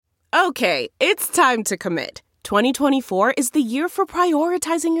Okay, it's time to commit. 2024 is the year for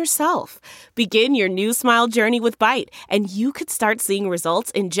prioritizing yourself. Begin your new smile journey with Byte, and you could start seeing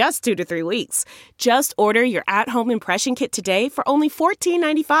results in just 2 to 3 weeks. Just order your at-home impression kit today for only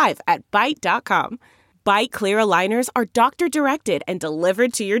 $14.95 at Byte.com. Byte Clear aligners are doctor-directed and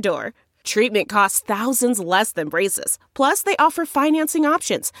delivered to your door. Treatment costs thousands less than braces. Plus, they offer financing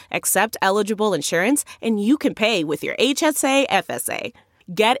options, accept eligible insurance, and you can pay with your HSA FSA.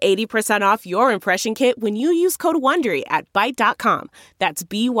 Get 80% off your impression kit when you use code WONDERY at Byte.com. That's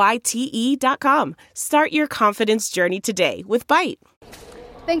BYTE.com. Start your confidence journey today with Byte.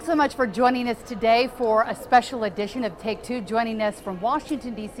 Thanks so much for joining us today for a special edition of Take Two. Joining us from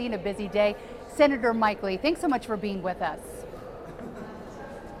Washington, D.C. in a busy day, Senator Mike Lee. Thanks so much for being with us.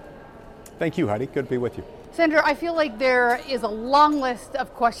 Thank you, Heidi. Good to be with you. Senator, I feel like there is a long list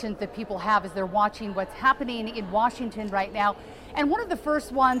of questions that people have as they're watching what's happening in Washington right now. And one of the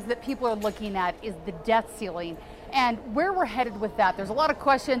first ones that people are looking at is the debt ceiling and where we're headed with that. There's a lot of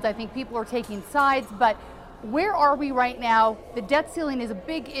questions. I think people are taking sides, but where are we right now? The debt ceiling is a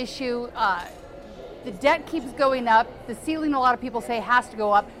big issue. The debt keeps going up. The ceiling, a lot of people say, has to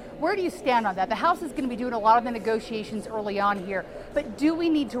go up. Where do you stand on that? The House is going to be doing a lot of the negotiations early on here, but do we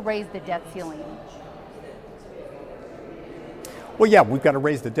need to raise the debt ceiling? Well, yeah, we've got to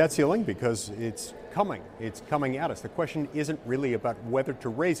raise the debt ceiling because it's coming. It's coming at us. The question isn't really about whether to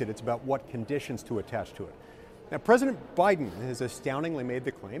raise it. It's about what conditions to attach to it. Now, President Biden has astoundingly made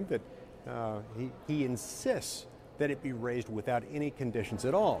the claim that he insists that it be raised without any conditions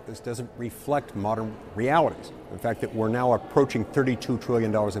at all. This doesn't reflect modern realities. The fact that we're now approaching $32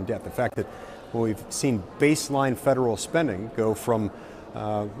 trillion in debt, the fact that we've seen baseline federal spending go from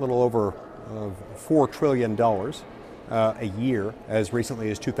a little over $4 trillion a year as recently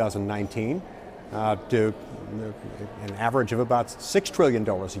as 2019 to an average of about $6 trillion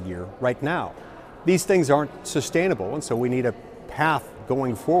a year right now. These things aren't sustainable, and so we need a path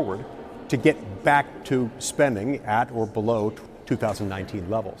going forward to get back to spending at or below 2019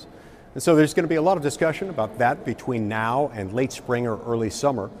 levels. And so there's going to be a lot of discussion about that between now and late spring or early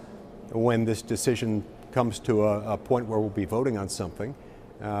summer when this decision comes to a point where we'll be voting on something,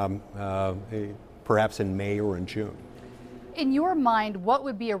 perhaps in May or in June. In your mind, what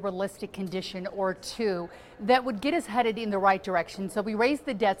would be a realistic condition or two that would get us headed in the right direction? So we raise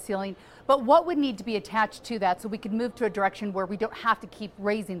the debt ceiling, but what would need to be attached to that so we could move to a direction where we don't have to keep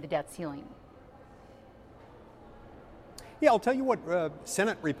raising the debt ceiling? Yeah, I'll tell you what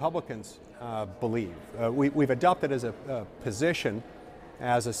Senate Republicans believe. We've adopted as a position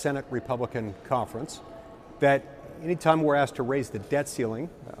as a Senate Republican conference that anytime we're asked to raise the debt ceiling,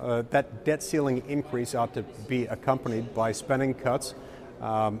 that debt ceiling increase ought to be accompanied by spending cuts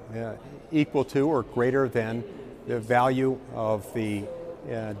equal to or greater than the value of the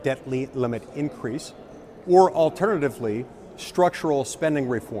debt limit increase, or alternatively, structural spending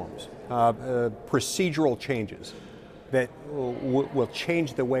reforms, procedural changes that will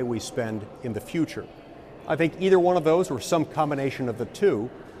change the way we spend in the future. I think either one of those or some combination of the two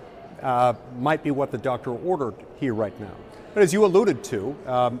might be what the doctor ordered here right now. But as you alluded to,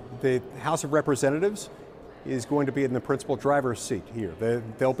 the House of Representatives is going to be in the principal driver's seat here.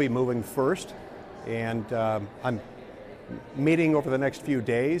 They'll be moving first, and I'm meeting over the next few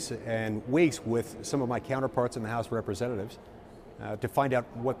days and weeks with some of my counterparts in the House of Representatives to find out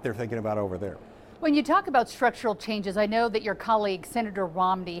what they're thinking about over there. When you talk about structural changes, I know that your colleague, Senator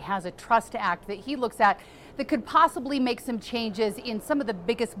Romney, has a Trust Act that he looks at that could possibly make some changes in some of the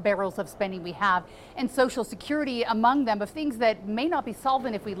biggest barrels of spending we have, and Social Security among them, of things that may not be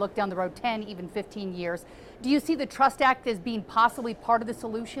solvent if we look down the road 10, even 15 years. Do you see the Trust Act as being possibly part of the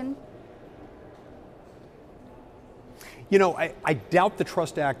solution? You know, I doubt the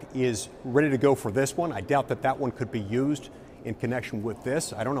Trust Act is ready to go for this one. I doubt that that one could be used in connection with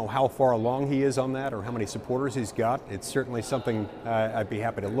this. I don't know how far along he is on that or how many supporters he's got. It's certainly something I'd be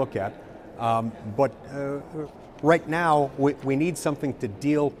happy to look at. But right now, we need something to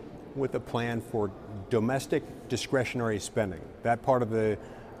deal with a plan for domestic discretionary spending, that part of the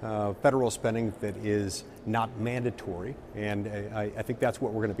federal spending that is not mandatory. And I think that's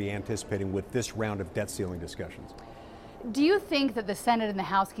what we're going to be anticipating with this round of debt ceiling discussions. Do you think that the Senate and the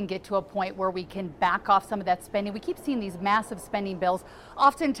House can get to a point where we can back off some of that spending? We keep seeing these massive spending bills.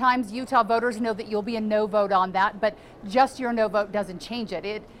 Oftentimes, Utah voters know that you'll be a no vote on that, but just your no vote doesn't change it.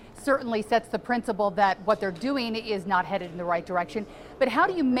 It certainly sets the principle that what they're doing is not headed in the right direction. But how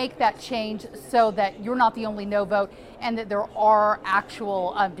do you make that change so that you're not the only no vote and that there are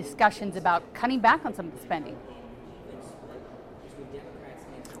actual discussions about cutting back on some of the spending?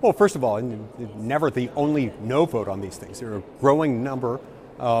 Well, first of all, never the only no vote on these things. There are a growing number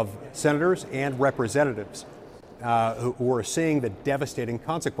of senators and representatives who are seeing the devastating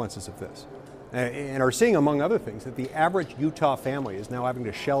consequences of this and are seeing, among other things, that the average Utah family is now having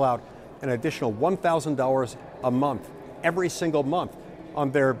to shell out an additional $1,000 a month every single month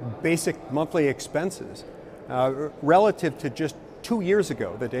on their basic monthly expenses relative to just 2 years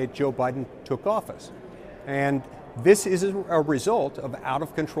ago, the day Joe Biden took office. And this is a result of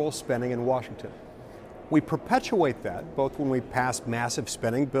out-of-control spending in Washington. We perpetuate that both when we pass massive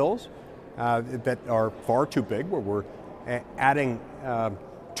spending bills that are far too big, where we're adding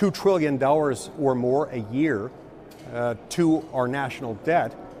 $2 trillion or more a year to our national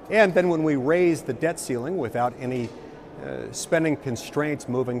debt, and then when we raise the debt ceiling without any spending constraints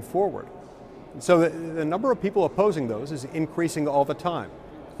moving forward. So the number of people opposing those is increasing all the time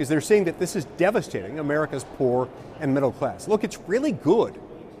because they're seeing that this is devastating America's poor and middle class. Look, it's really good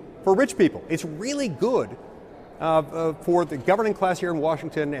for rich people. It's really good for the governing class here in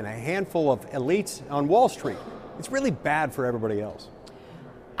Washington and a handful of elites on Wall Street. It's really bad for everybody else.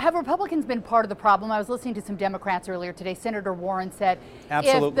 Have Republicans been part of the problem? I was listening to some Democrats earlier today. Senator Warren said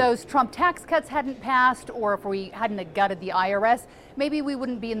Absolutely. If those Trump tax cuts hadn't passed or if we hadn't gutted the IRS, maybe we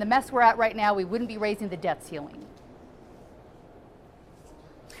wouldn't be in the mess we're at right now. We wouldn't be raising the debt ceiling.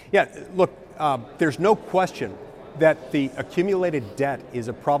 Yeah, look, there's no question that the accumulated debt is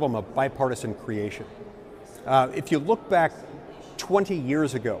a problem of bipartisan creation. If you look back 20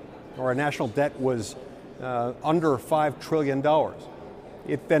 years ago, our national debt was under $5 trillion.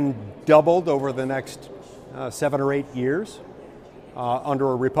 It then doubled over the next 7 or 8 years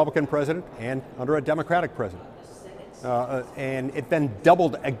under a Republican president and under a Democratic president. And it then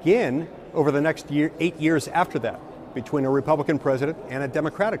doubled again over the next 8 years after that between a Republican president and a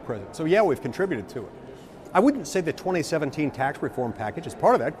Democratic president. So yeah, we've contributed to it. I wouldn't say the 2017 tax reform package is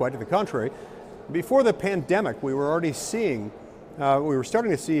part of that, quite to the contrary. Before the pandemic, we were already seeing, we were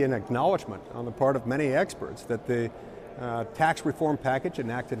starting to see an acknowledgement on the part of many experts that the tax reform package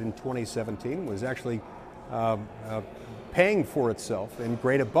enacted in 2017 was actually paying for itself in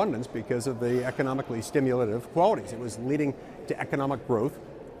great abundance because of the economically stimulative qualities. It was leading to economic growth,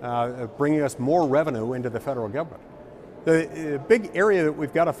 bringing us more revenue into the federal government. The big area that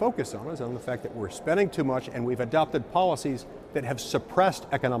we've got to focus on is on the fact that we're spending too much and we've adopted policies that have suppressed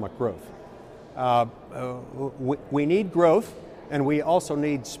economic growth. We need growth, and we also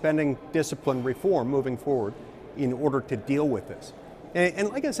need spending discipline reform moving forward in order to deal with this. And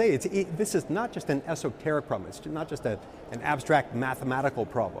like I say, this is not just an esoteric problem. It's not just an abstract mathematical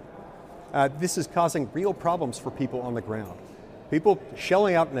problem. This is causing real problems for people on the ground. People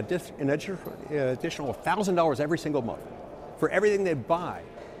shelling out an additional $1,000 every single month for everything they buy.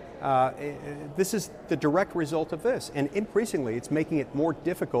 This is the direct result of this. And increasingly, it's making it more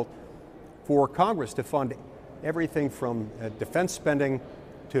difficult for Congress to fund everything from defense spending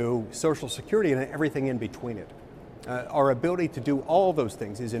to Social Security and everything in between it. Our ability to do all of those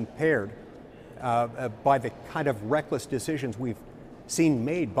things is impaired by the kind of reckless decisions we've seen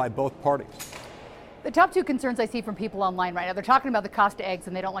made by both parties. The top two concerns I see from people online right now, they're talking about the cost of eggs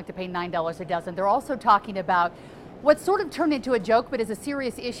and they don't like to pay $9 a dozen. They're also talking about what's sort of turned into a joke but is a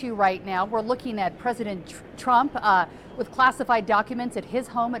serious issue right now. We're looking at President Trump with classified documents at his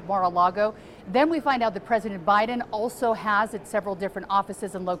home at Mar-a-Lago. Then we find out that President Biden also has at several different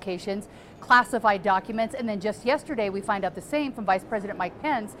offices and locations classified documents. And then just yesterday we find out the same from Vice President Mike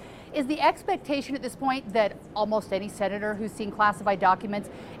Pence. Is the expectation at this point that almost any senator who's seen classified documents,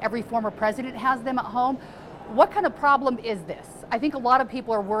 every former president has them at home? What kind of problem is this? I think a lot of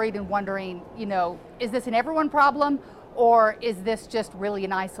people are worried and wondering, is this an everyone problem, or is this just really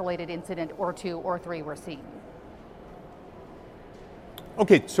an isolated incident or two or three we're seeing?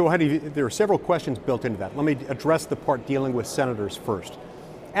 Okay, so there are several questions built into that. Let me address the part dealing with senators first.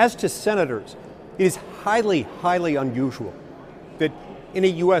 As to senators, it is highly, highly unusual that any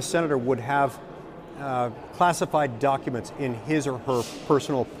U.S. senator would have classified documents in his or her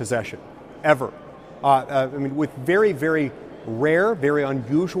personal possession, ever. With very, very rare, very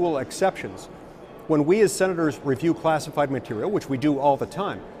unusual exceptions. When we as senators review classified material, which we do all the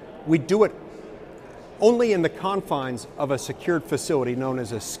time, we do it only in the confines of a secured facility known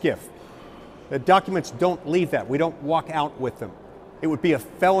as a SCIF. The documents don't leave that. We don't walk out with them. It would be a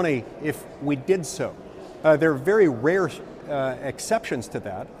felony if we did so. There are very rare exceptions to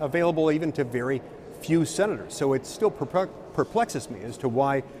that, available even to very few senators. So it still perplexes me as to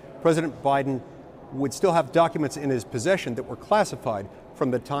why President Biden would still have documents in his possession that were classified from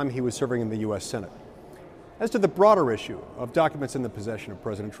the time he was serving in the U.S. Senate. As to the broader issue of documents in the possession of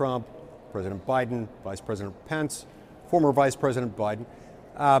President Trump, President Biden, Vice President Pence, former Vice President Biden,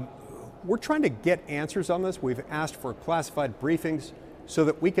 we're trying to get answers on this. We've asked for classified briefings so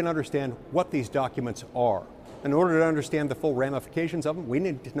that we can understand what these documents are. In order to understand the full ramifications of them, we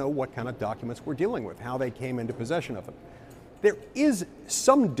need to know what kind of documents we're dealing with, how they came into possession of them. There is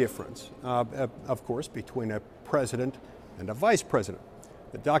some difference, of course, between a president and a vice president.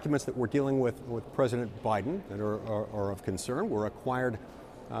 The documents that we're dealing with President Biden that are of concern were acquired,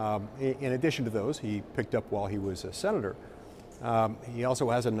 in addition to those he picked up while he was a senator. He also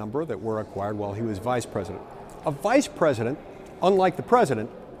has a number that were acquired while he was vice president. A vice president, unlike the president,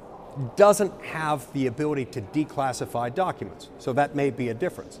 doesn't have the ability to declassify documents. So that may be a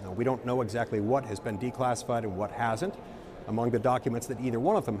difference. Now, we don't know exactly what has been declassified and what hasn't among the documents that either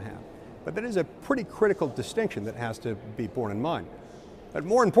one of them have. But that is a pretty critical distinction that has to be borne in mind. But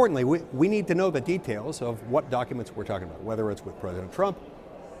more importantly, we need to know the details of what documents we're talking about, whether it's with President Trump,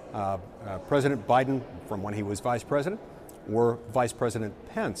 President Biden from when he was vice president, or Vice President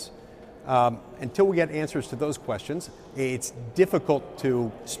Pence. Until we get answers to those questions, it's difficult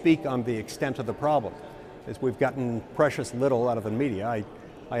to speak on the extent of the problem. As we've gotten precious little out of the media,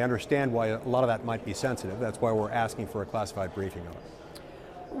 I understand why a lot of that might be sensitive. That's why we're asking for a classified briefing on it.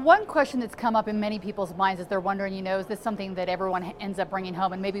 One question that's come up in many people's minds is they're wondering, is this something that everyone ends up bringing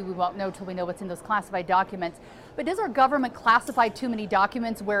home, and maybe we won't know till we know what's in those classified documents. But does our government classify too many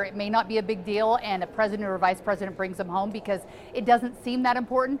documents where it may not be a big deal and a president or vice president brings them home because it doesn't seem that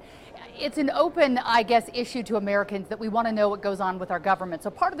important? It's an open, issue to Americans that we want to know what goes on with our government. So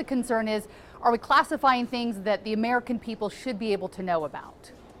part of the concern is, are we classifying things that the American people should be able to know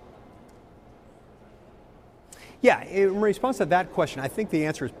about? Yeah, in response to that question, I think the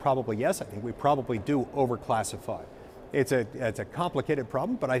answer is probably yes. I think we probably do overclassify. It's a complicated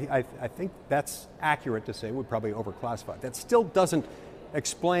problem, but I think that's accurate to say we probably overclassify. That still doesn't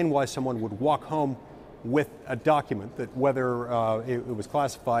explain why someone would walk home with a document that, whether it was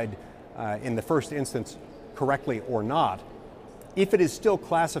classified in the first instance correctly or not, if it is still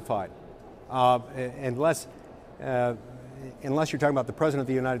classified, unless you're talking about the President of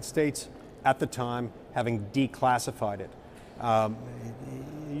the United States at the time having declassified it.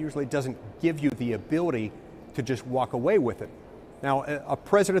 It usually doesn't give you the ability to just walk away with it. Now, a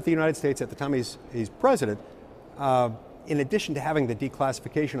President of the United States at the time he's president, in addition to having the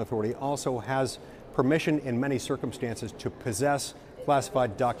declassification authority, also has permission in many circumstances to possess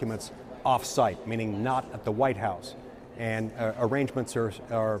classified documents off-site, meaning not at the White House. And arrangements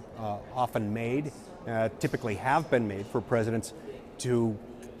are often made, typically have been made for presidents to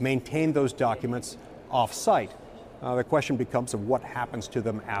maintain those documents off-site. The question becomes of what happens to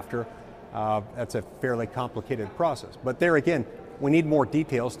them after. That's a fairly complicated process. But there again, we need more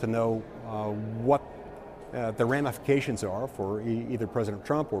details to know what the ramifications are for either President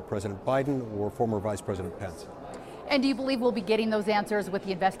Trump or President Biden or former Vice President Pence. And do you believe we'll be getting those answers with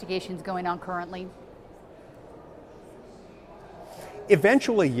the investigations going on currently?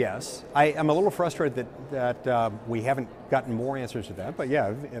 Eventually, yes. I am a little frustrated that we haven't gotten more answers to that, but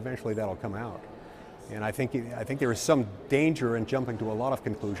yeah, eventually that'll come out. And I think there is some danger in jumping to a lot of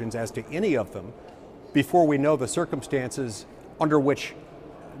conclusions as to any of them before we know the circumstances under which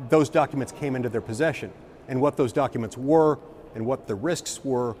those documents came into their possession and what those documents were and what the risks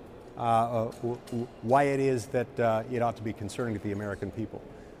were, why it is that it ought to be concerning to the American people.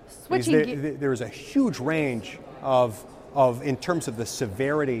 There is a huge range of in terms of the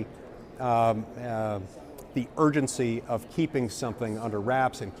severity, the urgency of keeping something under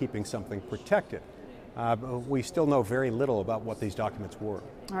wraps and keeping something protected. We still know very little about what these documents were.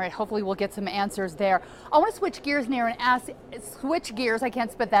 All right, hopefully we'll get some answers there. I want to switch gears now and I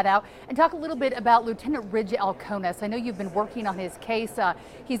can't spit that out, and talk a little bit about Lieutenant Ridge Alconis. I know you've been working on his case.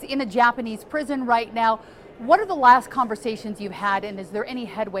 He's in a Japanese prison right now. What are the last conversations you've had, and is there any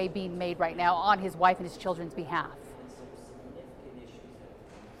headway being made right now on his wife and his children's behalf?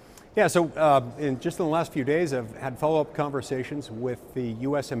 Yeah, so in the last few days, I've had follow-up conversations with the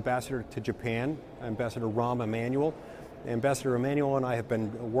U.S. Ambassador to Japan, Ambassador Rahm Emanuel. Ambassador Emanuel and I have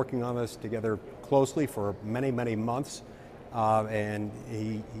been working on this together closely for many, many months. And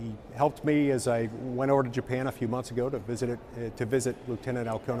he helped me as I went over to Japan a few months ago to visit Lieutenant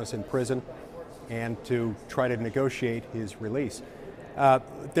Alconis in prison and to try to negotiate his release.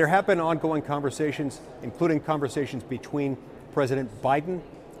 There have been ongoing conversations, including conversations between President Biden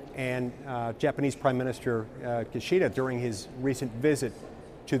and Japanese Prime Minister Kishida during his recent visit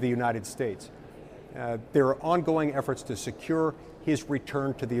to the United States. There are ongoing efforts to secure his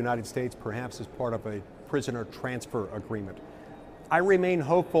return to the United States, perhaps as part of a prisoner transfer agreement. I remain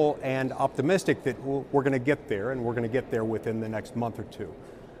hopeful and optimistic that we're going to get there, and we're going to get there within the next month or two.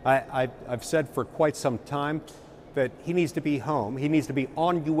 I've said for quite some time that he needs to be home. He needs to be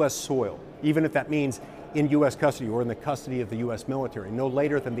on U.S. soil, even if that means in U.S. custody or in the custody of the U.S. military no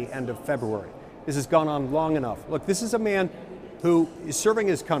later than the end of February. This has gone on long enough. Look, this is a man who is serving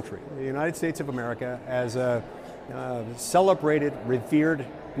his country, the United States of America, as a celebrated, revered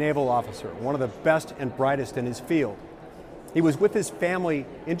naval officer, one of the best and brightest in his field. He was with his family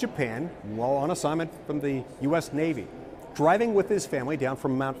in Japan while on assignment from the U.S. Navy, driving with his family down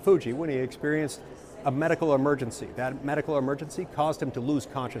from Mount Fuji when he experienced a medical emergency. That medical emergency caused him to lose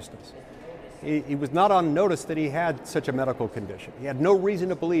consciousness. He was not on notice that he had such a medical condition. He had no reason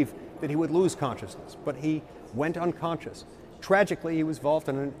to believe that he would lose consciousness, but he went unconscious. Tragically, he was involved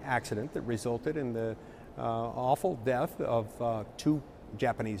in an accident that resulted in the awful death of 2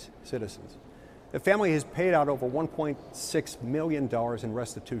 Japanese citizens. The family has paid out over $1.6 million in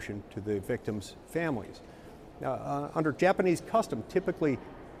restitution to the victims' families. Under Japanese custom, typically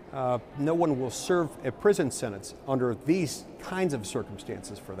no one will serve a prison sentence under these kinds of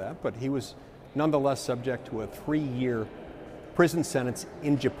circumstances for that, but he was nonetheless subject to a 3-year prison sentence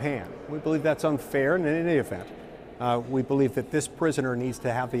in Japan. We believe that's unfair, and in any event, we believe that this prisoner needs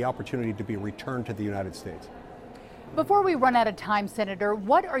to have the opportunity to be returned to the United States. Before we run out of time, Senator,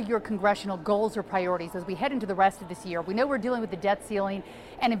 what are your congressional goals or priorities as we head into the rest of this year? We know we're dealing with the debt ceiling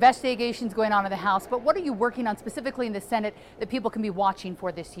and investigations going on in the House, but what are you working on specifically in the Senate that people can be watching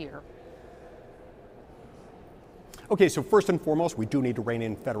for this year? Okay, so first and foremost, we do need to rein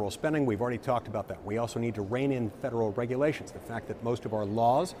in federal spending. We've already talked about that. We also need to rein in federal regulations. The fact that most of our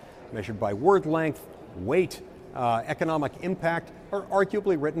laws, measured by word length, weight, economic impact, are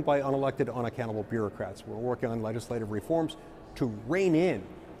arguably written by unelected, unaccountable bureaucrats. We're working on legislative reforms to rein in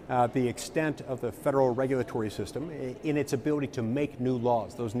the extent of the federal regulatory system in its ability to make new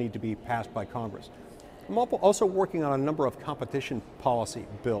laws. Those need to be passed by Congress. I'm also working on a number of competition policy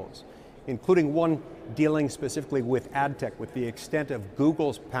bills, including one dealing specifically with ad tech, with the extent of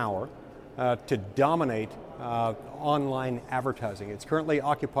Google's power to dominate online advertising. It's currently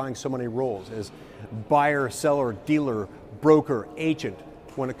occupying so many roles as buyer, seller, dealer, broker, agent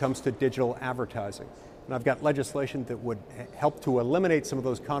when it comes to digital advertising. And I've got legislation that would help to eliminate some of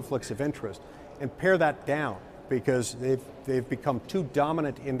those conflicts of interest and pare that down, because they've become too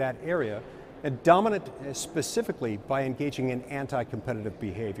dominant in that area, and dominant specifically by engaging in anti-competitive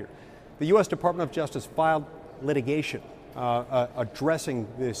behavior. The U.S. Department of Justice filed litigation addressing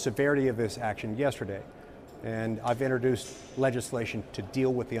the severity of this action yesterday, and I've introduced legislation to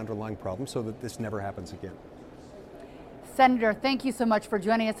deal with the underlying problem so that this never happens again. Senator, thank you so much for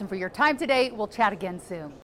joining us and for your time today. We'll chat again soon.